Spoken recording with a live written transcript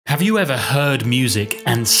Have you ever heard music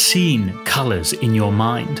and seen colours in your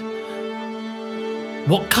mind?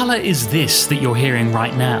 What colour is this that you're hearing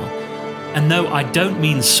right now? And no, I don't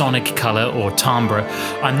mean sonic colour or timbre.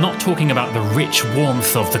 I'm not talking about the rich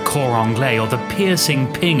warmth of the cor anglais or the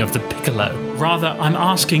piercing ping of the piccolo. Rather, I'm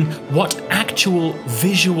asking, what actual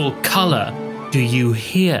visual colour do you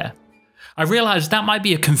hear? I realise that might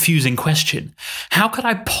be a confusing question. How could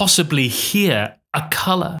I possibly hear a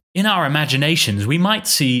colour? In our imaginations, we might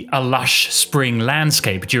see a lush spring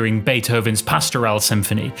landscape during Beethoven's Pastoral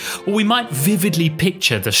Symphony, or we might vividly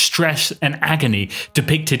picture the stress and agony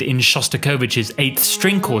depicted in Shostakovich's 8th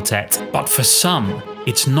String Quartet. But for some,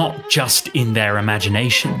 it's not just in their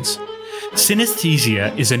imaginations.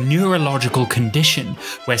 Synesthesia is a neurological condition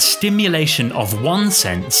where stimulation of one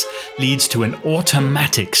sense leads to an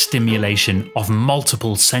automatic stimulation of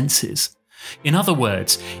multiple senses. In other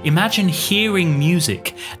words, imagine hearing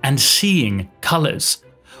music and seeing colours.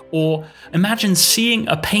 Or imagine seeing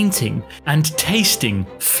a painting and tasting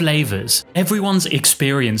flavours. Everyone's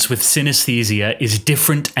experience with synesthesia is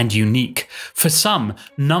different and unique. For some,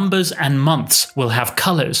 numbers and months will have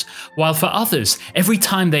colours, while for others, every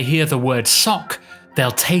time they hear the word sock,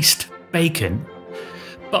 they'll taste bacon.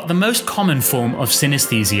 But the most common form of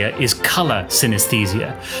synesthesia is colour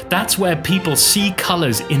synesthesia. That's where people see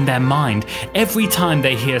colours in their mind every time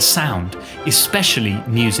they hear sound, especially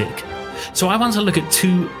music. So I want to look at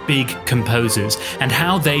two big composers and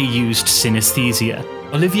how they used synesthesia: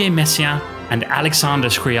 Olivier Messiaen and Alexander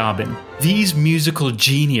Scriabin. These musical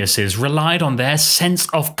geniuses relied on their sense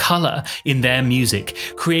of colour in their music,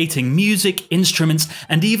 creating music, instruments,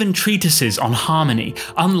 and even treatises on harmony,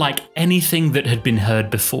 unlike anything that had been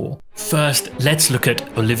heard before. First, let's look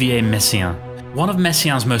at Olivier Messiaen. One of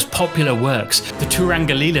Messiaen's most popular works, the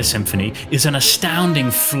Turangalila Symphony, is an astounding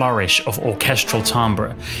flourish of orchestral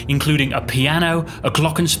timbre, including a piano, a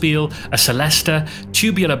glockenspiel, a celesta,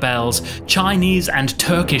 tubular bells, Chinese and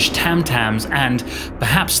Turkish tam-tams, and,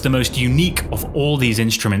 perhaps the most unique of all these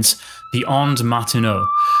instruments, the ondes Martineau,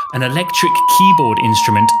 an electric keyboard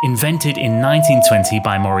instrument invented in 1920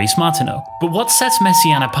 by Maurice Martineau. But what sets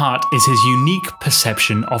Messiaen apart is his unique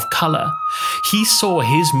perception of colour. He saw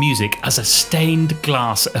his music as a stained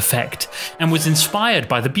glass effect, and was inspired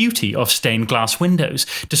by the beauty of stained glass windows,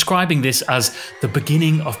 describing this as the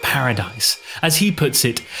beginning of paradise. As he puts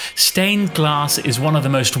it, stained glass is one of the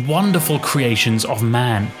most wonderful creations of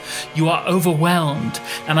man. You are overwhelmed,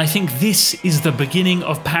 and I think this is the beginning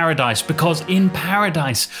of paradise, because in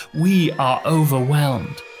paradise we are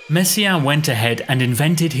overwhelmed. Messiaen went ahead and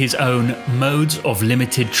invented his own modes of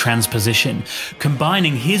limited transposition,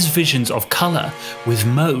 combining his visions of colour with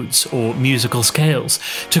modes or musical scales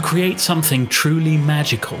to create something truly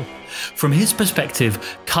magical. From his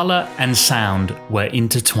perspective, colour and sound were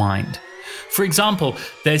intertwined. For example,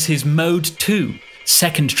 there's his Mode 2,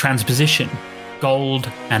 second transposition,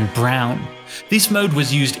 gold and brown. This mode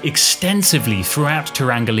was used extensively throughout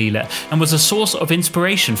Turangalila and was a source of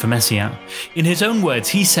inspiration for Messiaen. In his own words,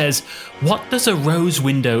 he says, "What does a rose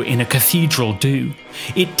window in a cathedral do?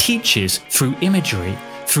 It teaches through imagery,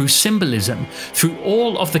 through symbolism, through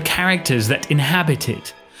all of the characters that inhabit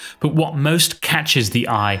it. But what most catches the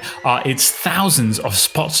eye are its thousands of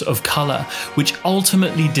spots of colour, which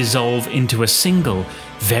ultimately dissolve into a single,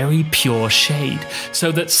 very pure shade,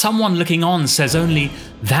 so that someone looking on says only,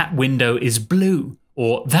 'That window is blue,'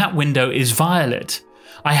 or 'That window is violet.'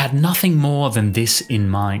 I had nothing more than this in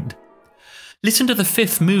mind." Listen to the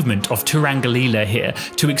fifth movement of Turangalila here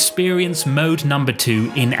to experience mode number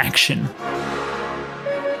 2 in action.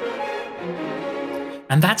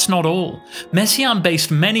 And that's not all. Messiaen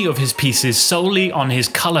based many of his pieces solely on his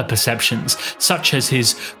colour perceptions, such as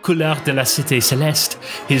his Couleurs de la Cité Céleste,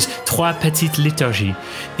 his Trois Petites Liturgies,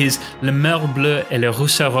 his Le Meur Bleu et le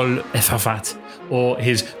Rousserolle Effarvat, or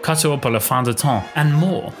his Quatuor pour la fin de temps, and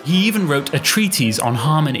more. He even wrote a treatise on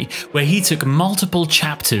harmony, where he took multiple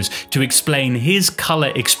chapters to explain his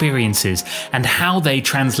colour experiences and how they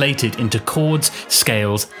translated into chords,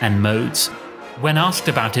 scales, and modes. When asked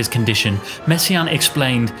about his condition, Messiaen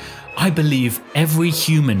explained, "I believe every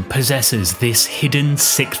human possesses this hidden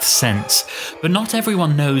sixth sense, but not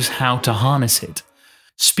everyone knows how to harness it."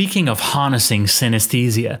 Speaking of harnessing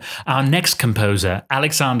synesthesia, our next composer,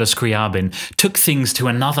 Alexander Scriabin, took things to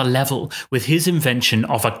another level with his invention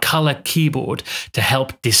of a colour keyboard to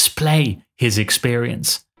help display his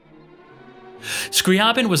experience.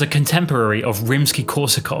 Scriabin was a contemporary of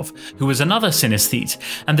Rimsky-Korsakov, who was another synesthete,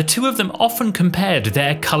 and the two of them often compared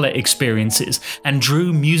their colour experiences and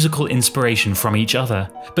drew musical inspiration from each other.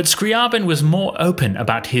 But Scriabin was more open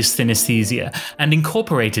about his synesthesia and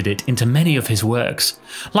incorporated it into many of his works.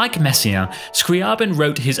 Like Messiaen, Scriabin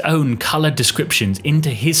wrote his own colour descriptions into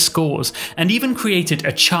his scores and even created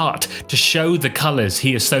a chart to show the colours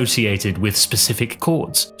he associated with specific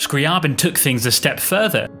chords. Scriabin took things a step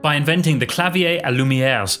further by inventing the clavier à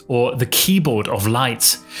lumières, or the keyboard of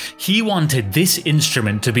lights. He wanted this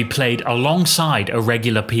instrument to be played alongside a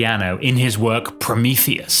regular piano in his work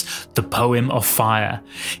Prometheus, the poem of fire.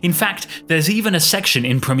 In fact, there's even a section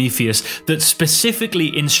in Prometheus that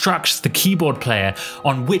specifically instructs the keyboard player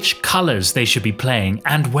on which colours they should be playing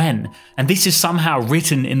and when, and this is somehow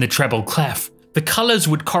written in the treble clef. The colours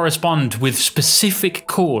would correspond with specific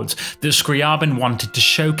chords that Scriabin wanted to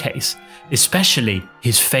showcase, especially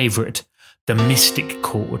his favourite, the Mystic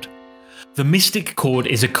Chord. The Mystic Chord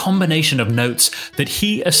is a combination of notes that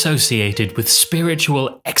he associated with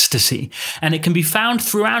spiritual ecstasy, and it can be found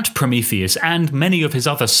throughout Prometheus and many of his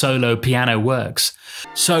other solo piano works.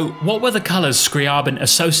 So, what were the colours Scriabin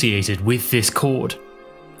associated with this chord?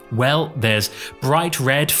 Well, there's bright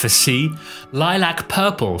red for C, lilac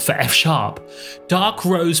purple for F sharp, dark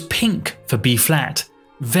rose pink for B flat,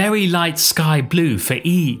 very light sky blue for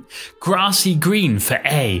E, grassy green for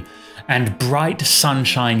A, and bright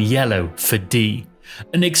sunshine yellow for D.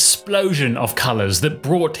 An explosion of colours that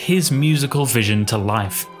brought his musical vision to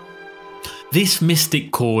life. This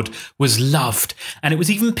Mystic Chord was loved, and it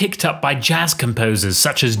was even picked up by jazz composers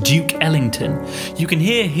such as Duke Ellington. You can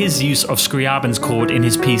hear his use of Scriabin's chord in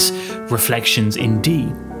his piece Reflections in D.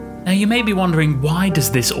 Now you may be wondering, why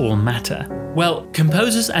does this all matter? Well,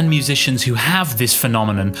 composers and musicians who have this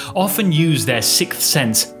phenomenon often use their sixth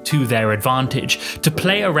sense to their advantage to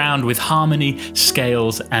play around with harmony,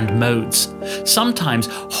 scales, and modes. Sometimes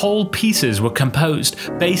whole pieces were composed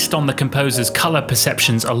based on the composer's colour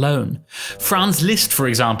perceptions alone. Franz Liszt, for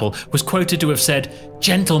example, was quoted to have said,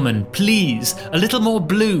 "Gentlemen, please, a little more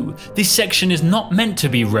blue. This section is not meant to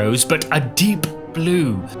be rose, but a deep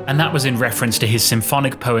blue," and that was in reference to his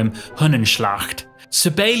symphonic poem Hunnenschlacht.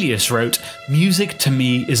 Sibelius wrote, "Music to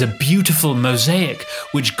me is a beautiful mosaic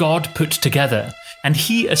which God put together," and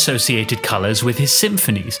he associated colours with his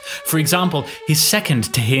symphonies. For example, his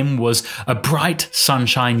second to him was a bright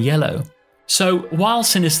sunshine yellow. So, while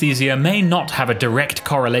synesthesia may not have a direct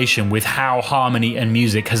correlation with how harmony and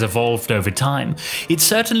music has evolved over time, it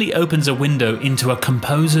certainly opens a window into a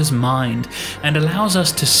composer's mind and allows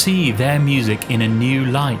us to see their music in a new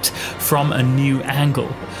light, from a new angle,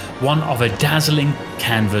 one of a dazzling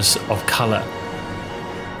canvas of colour.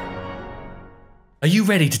 Are you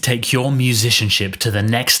ready to take your musicianship to the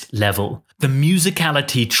next level? The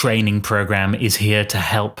Musicality Training Program is here to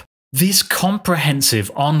help. This comprehensive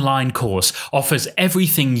online course offers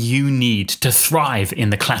everything you need to thrive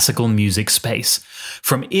in the classical music space.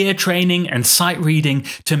 From ear training and sight reading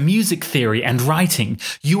to music theory and writing,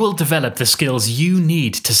 you will develop the skills you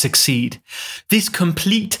need to succeed. This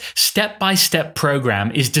complete step-by-step program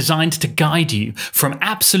is designed to guide you from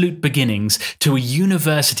absolute beginnings to a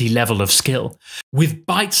university level of skill. With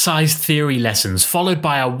bite-sized theory lessons followed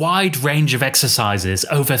by a wide range of exercises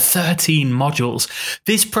over 13 modules,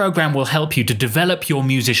 this program will help you to develop your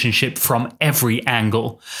musicianship from every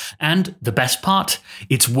angle. And the best part?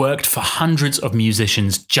 It's worked for hundreds of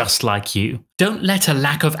musicians just like you. Don't let a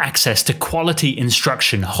lack of access to quality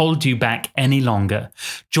instruction hold you back any longer.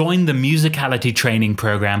 Join the Musicality Training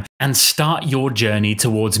Program and start your journey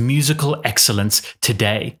towards musical excellence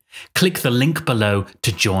today. Click the link below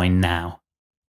to join now.